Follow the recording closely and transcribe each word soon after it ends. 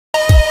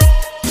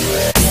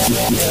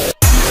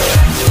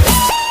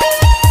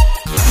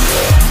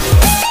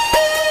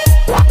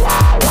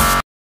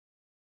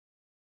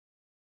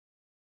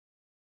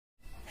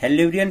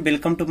Hello everyone,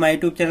 welcome to my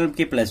YouTube channel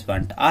के plus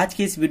point. आज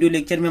के इस वीडियो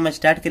लेक्चर में हम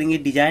स्टार्ट करेंगे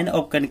design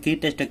of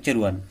concrete structure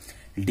 1।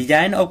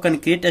 Design of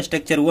concrete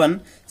structure 1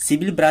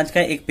 civil branch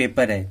का एक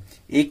पेपर है।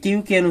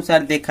 AQ के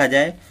अनुसार देखा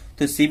जाए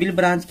तो सिविल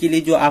ब्रांच के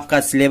लिए जो आपका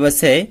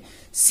सिलेबस है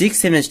 6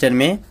 सेमेस्टर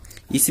में,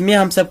 इसमें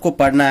हम सबको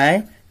पढ़ना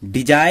है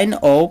डिजाइन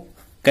ऑफ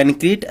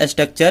कंक्रीट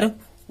स्ट्रक्चर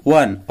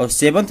 1 और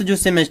 7th जो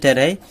सेमेस्टर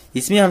है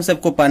इसमें हम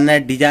सबको पढ़ना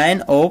है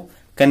design of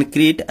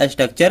concrete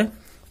structure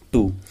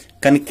 2।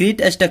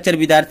 Concrete structure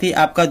विद्यार्थी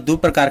आपका दो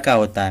प्रकार का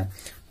होता है।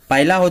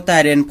 पहला होता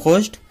है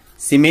रेनफोर्स्ड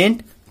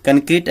सीमेंट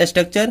कंक्रीट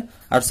स्ट्रक्चर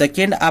और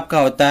सेकेंड आपका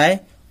होता है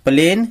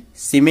प्लेन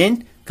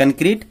सीमेंट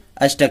कंक्रीट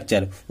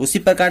स्ट्रक्चर। उसी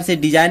प्रकार से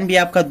डिजाइन भी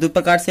आपका दो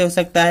प्रकार से हो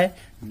सकता है,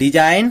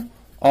 design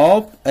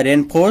of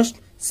reinforced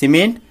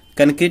cement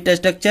concrete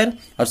structure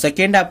और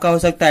सेकेंड आपका हो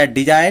सकता है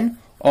design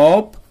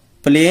of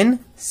plane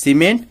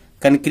cement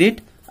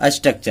concrete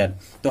structure.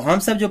 तो हम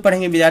सब जो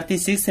पढ़ेंगे विद्यार्थी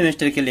 6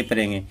 सेमेस्टर के लिए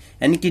पढ़ेंगे,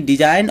 यानी कि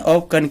डिजाइन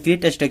ऑफ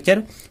कंक्रीट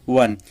स्ट्रक्चर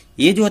 1।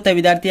 ये जो होता है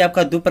विद्यार्थी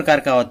आपका दो प्रकार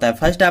का होता है।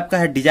 फर्स्ट आपका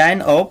है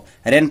design of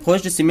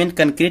reinforced cement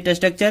concrete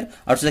structure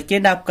और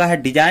सेकेंड आपका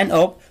है design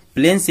of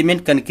plane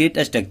cement concrete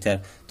structure.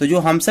 तो जो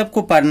हम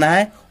सबको पढ़ना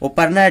है वो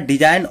पढ़ना है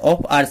डिजाइन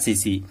ऑफ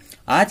RCC।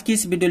 आज की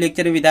इस वीडियो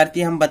लेक्चर में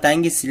विद्यार्थी हम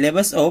बताएंगे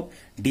syllabus of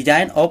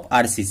design of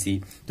RCC।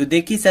 तो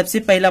देखिए सबसे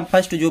पहला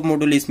फर्स्ट जो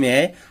मॉड्यूल इसमें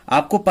है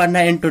आपको पढ़ना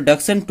है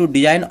introduction to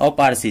design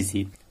of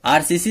RCC।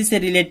 RCC से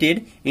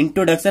रिलेटेड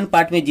इंट्रोडक्शन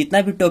पार्ट में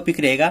जितना भी टॉपिक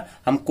रहेगा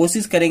हम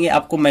कोशिश करेंगे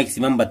आपको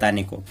मैक्सिमम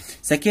बताने को।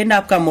 सेकेंड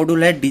आपका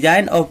मॉड्यूल है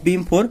design of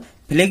beam for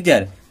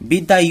flexure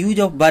with the use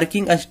of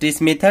working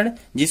stress method,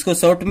 जिसको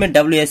शॉर्ट में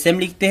WSM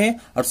लिखते हैं,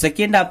 और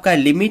सेकेंड आपका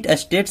लिमिट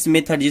स्टेट्स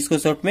मेथड जिसको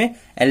शॉर्ट में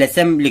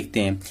LSM लिखते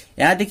हैं।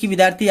 यहाँ देखिए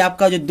विद्यार्थी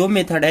आपका जो दो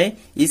मेथड है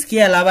इसके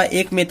अलावा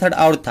एक मेथड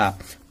और था।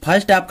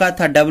 फर्स्ट आपका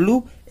था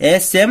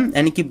WSM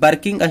यानी कि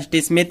वर्किंग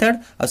स्ट्रेस मेथड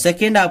और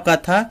सेकेंड आपका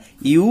था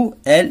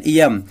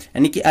ULM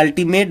यानी कि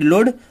अल्टीमेट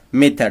लोड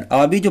मेथड। और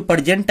अभी जो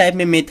प्रेजेंट टाइप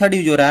में मेथड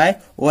यूज हो रहा है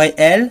वो है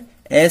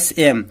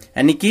LSM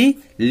यानी कि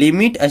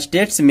लिमिट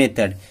स्टेट्स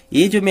मेथड।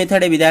 ये जो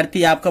मेथड है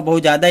विद्यार्थी आपका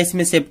बहुत ज्यादा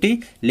इसमें सेफ्टी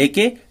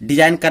लेके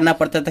डिजाइन करना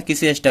पड़ता था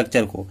किसी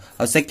स्ट्रक्चर को।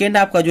 और सेकेंड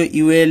आपका जो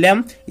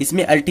ULM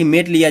इसमें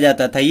अल्टीमेट लिया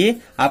जाता था, ये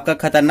आपका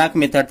खतरनाक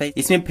मेथड था,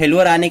 इसमें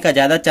फेलुअर आने का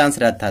ज्यादा चांस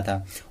रहता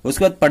था।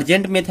 उसके बाद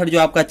प्रेजेंट मेथड जो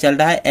आपका चल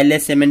रहा है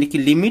LSM यानी कि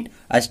लिमिट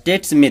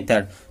स्टेट्स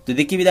मेथड। तो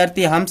देखिए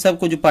विद्यार्थी हम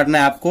सबको जो पढ़ना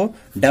है आपको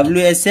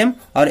WSM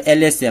और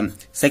LSM।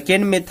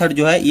 सेकेंड मेथड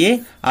जो है ये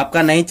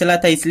आपका नहीं चला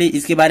था, इसलिए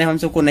इसके बारे में हम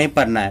सबको नहीं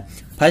पढ़ना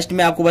है। फर्स्ट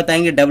में आपको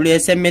बताएंगे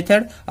WSM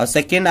मेथड और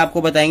सेकेंड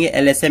आपको बताएंगे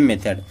LSM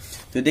मेथड।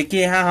 तो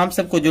देखिए यहाँ हम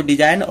सबको जो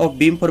design of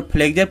beam for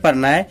flexure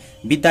पढ़ना है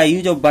with the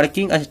use of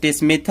working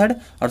stress method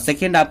और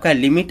सेकेंड आपका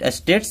लिमिट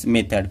स्टेट्स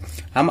मेथड।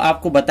 हम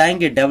आपको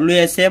बताएंगे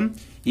WSM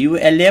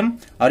ULM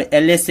और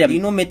LSM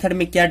तीनों मेथड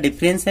में क्या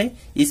डिफरेंस है,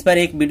 इस पर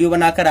एक वीडियो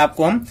बनाकर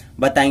आपको हम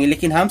बताएंगे।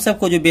 लेकिन हम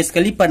सबको जो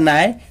बेसिकली पढ़ना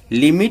है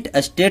लिमिट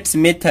स्टेट्स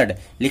मेथड,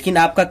 लेकिन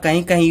आपका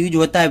कहीं कहीं यूज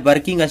होता है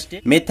वर्किंग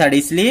स्टेट मेथड,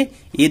 इसलिए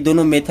ये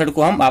दोनों मेथड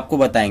को हम आपको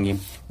बताएंगे।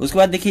 उसके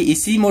बाद देखिए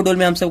इसी मॉड्यूल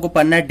में हम सबको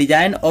पढ़ना है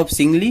design of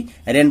singly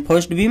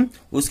reinforced beam.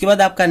 उसके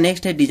बाद आपका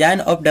नेक्स्ट है design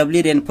of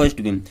Dabali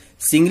reinforced beam.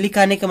 Singly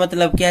कहने का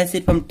मतलब क्या है,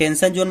 सिर्फ हम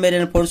टेंशन जोन में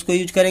रेनफोर्स को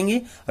यूज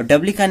करेंगे, और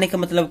डबली कहने का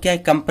मतलब क्या है,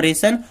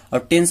 कंप्रेशन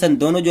और टेंशन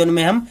दोनों जोन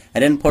में हम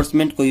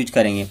रेनफोर्समेंट को यूज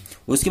करेंगे।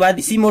 उसके बाद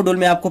इसी मॉड्यूल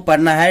में आपको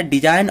पढ़ना है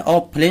डिजाइन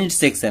ऑफ फ्लेंज्ड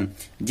सेक्शन,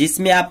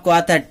 जिसमें आपको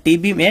आता है T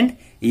beam and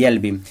EL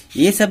beam.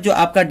 ये सब जो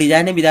आपका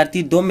डिजाइन है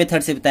विद्यार्थी दो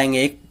मेथड से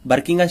बताएंगे, एक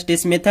वर्किंग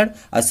स्ट्रेस मेथड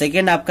और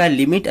सेकेंड आपका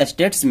लिमिट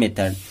स्टेट्स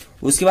मेथड।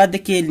 उसके बाद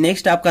देखिए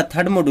नेक्स्ट आपका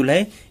थर्ड मॉड्यूल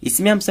है,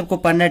 इसमें हम सबको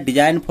पढ़ना है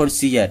डिजाइन फॉर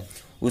शियर।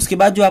 उसके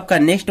बाद जो आपका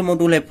नेक्स्ट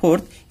मॉड्यूल है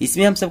फोर्थ,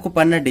 इसमें हम सबको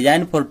पढ़ना है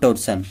डिजाइन फॉर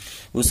टॉर्सन।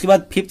 उसके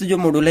बाद फिफ्थ जो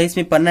मॉड्यूल है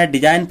इसमें पढ़ना है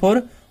डिजाइन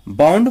फॉर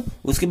बाउंड।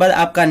 उसके बाद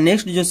आपका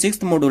नेक्स्ट जो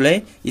सिक्स्थ मॉड्यूल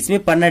है इसमें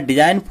पढ़ना है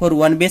design for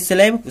one base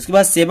slab. उसके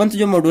बाद सेवंथ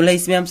जो मॉड्यूल है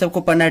इसमें हम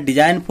सबको पढ़ना है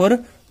design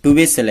for to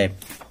base slab.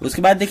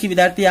 उसके बाद देखिए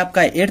विद्यार्थी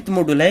आपका 8th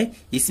मॉड्यूल है,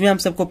 इसमें हम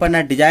सबको पढ़ना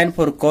है डिजाइन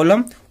फॉर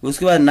कॉलम।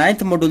 उसके बाद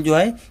 9th मॉड्यूल जो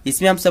है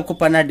इसमें हम सबको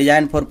पढ़ना है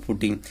डिजाइन फॉर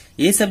फुटिंग।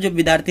 ये सब जो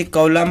विद्यार्थी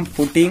कॉलम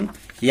फुटिंग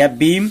या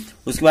बीम,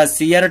 उसके बाद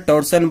shear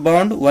torsion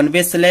bound one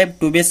base slab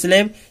to base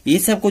slab, ये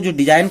सब को जो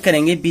डिजाइन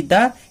करेंगे with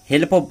the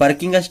help of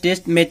working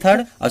stress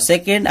method और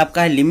सेकेंड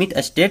आपका है लिमिट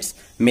स्टेट्स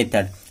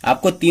मेथड।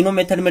 आपको तीनों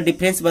मेथड में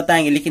डिफरेंस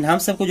बताएंगे, लेकिन हम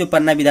सबको जो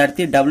पढ़ना है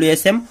विद्यार्थी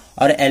WSM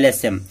और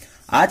LSM।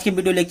 आज के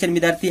वीडियो लेक्चर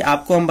विद्यार्थी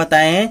आपको हम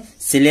बताए हैं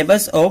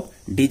syllabus of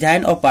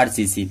design of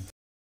RCC।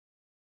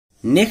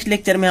 Next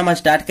lecture में हम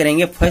स्टार्ट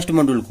करेंगे फर्स्ट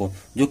मॉड्यूल को,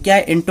 जो क्या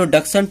है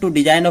introduction to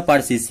design of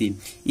RCC।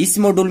 इस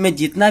मॉड्यूल में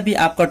जितना भी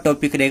आपका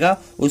टॉपिक रहेगा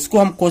उसको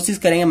हम कोशिश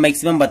करेंगे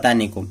मैक्सिमम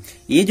बताने को।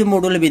 ये जो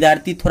मॉड्यूल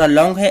विद्यार्थी थोड़ा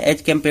लॉन्ग है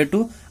as compare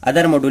to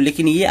other module,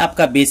 लेकिन ये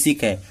आपका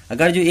बेसिक है।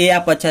 अगर जो ये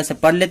आप अच्छा से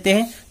पढ़ लेते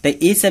हैं तो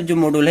ये सब जो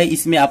मॉड्यूल है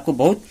इसमें आपको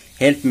बहुत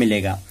हेल्प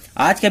मिलेगा।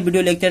 आज का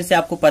वीडियो लेक्चर से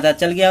आपको पता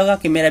चल गया होगा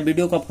कि मेरा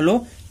वीडियो का फ्लो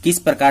किस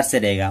प्रकार से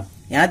रहेगा।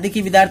 यहाँ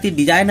देखिए विद्यार्थी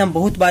डिजाइन हम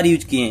बहुत बार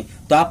यूज किए हैं,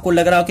 तो आपको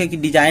लग रहा होगा कि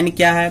डिजाइन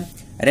क्या है,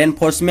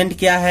 रेनफोर्समेंट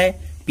क्या है,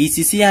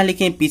 पीसीसी यहाँ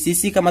लिखे,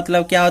 पीसीसी का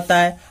मतलब क्या होता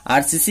है,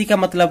 आरसीसी का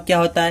मतलब क्या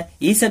होता है।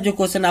 ये सब जो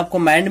क्वेश्चन आपको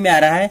माइंड में आ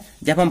रहा है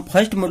जब हम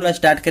फर्स्ट मॉड्यूल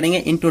स्टार्ट करेंगे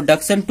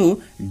introduction to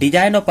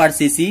design of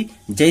RCC,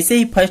 जैसे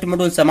ही फर्स्ट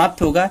मॉड्यूल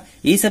समाप्त होगा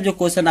ये सब जो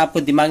क्वेश्चन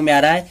आपको दिमाग में आ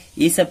रहा है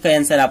ये सब का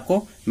आंसर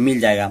आपको मिल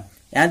जाएगा।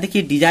 यहाँ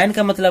देखिए डिजाइन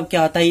का मतलब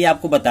क्या होता है ये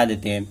आपको बता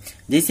देते हैं।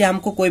 जैसे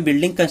हमको कोई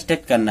बिल्डिंग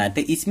कंस्ट्रक्ट करना है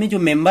तो इसमें जो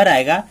मेंबर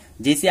आएगा,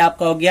 जैसे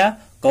आपका हो गया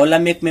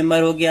कॉलम एक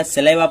मेंबर हो गया,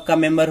 स्लैब आपका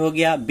मेंबर हो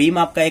गया, बीम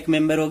आपका एक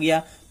मेंबर हो गया,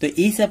 तो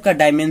ये सब का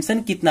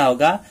डायमेंशन कितना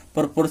होगा,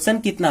 प्रोपोर्शन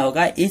कितना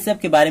होगा, ये सब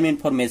के बारे में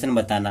इंफॉर्मेशन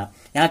बताना।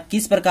 यहाँ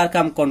किस प्रकार का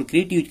हम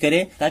कंक्रीट यूज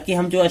करें ताकि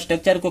हम जो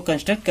स्ट्रक्चर को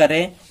कंस्ट्रक्ट कर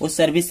रहे हैं वो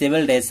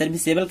सर्विसेबल रहे।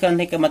 सर्विसेबल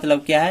करने का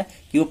मतलब क्या है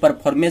कि वो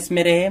परफॉर्मेंस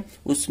में रहे,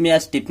 उसमें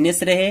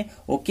स्टिफनेस रहे,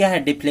 वो क्या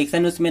है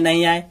डिफ्लेक्शन उसमें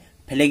नहीं आए,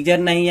 फ्लेक्चर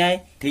नहीं आए।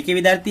 ठीक है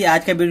विद्यार्थी,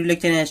 आज का वीडियो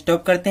लेक्चर यहाँ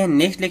स्टॉप करते हैं।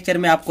 नेक्स्ट लेक्चर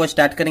में आपको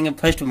स्टार्ट करेंगे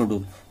फर्स्ट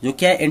मॉड्यूल जो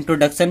क्या है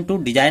introduction to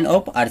design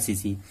of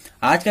RCC.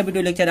 आज का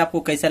वीडियो लेक्चर आपको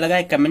कैसा लगा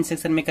है कमेंट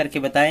सेक्शन में करके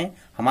बताएं।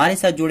 हमारे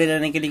साथ जुड़े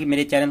रहने के लिए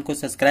मेरे चैनल को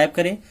सब्सक्राइब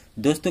करें,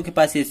 दोस्तों के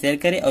पास ये शेयर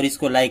करें और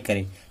इसको लाइक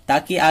करें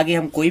ताकि आगे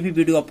हम कोई भी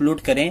वीडियो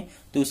अपलोड करें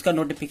तो उसका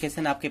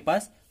नोटिफिकेशन आपके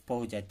पास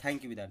पहुंच जाए।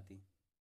 थैंक यू विद्यार्थी।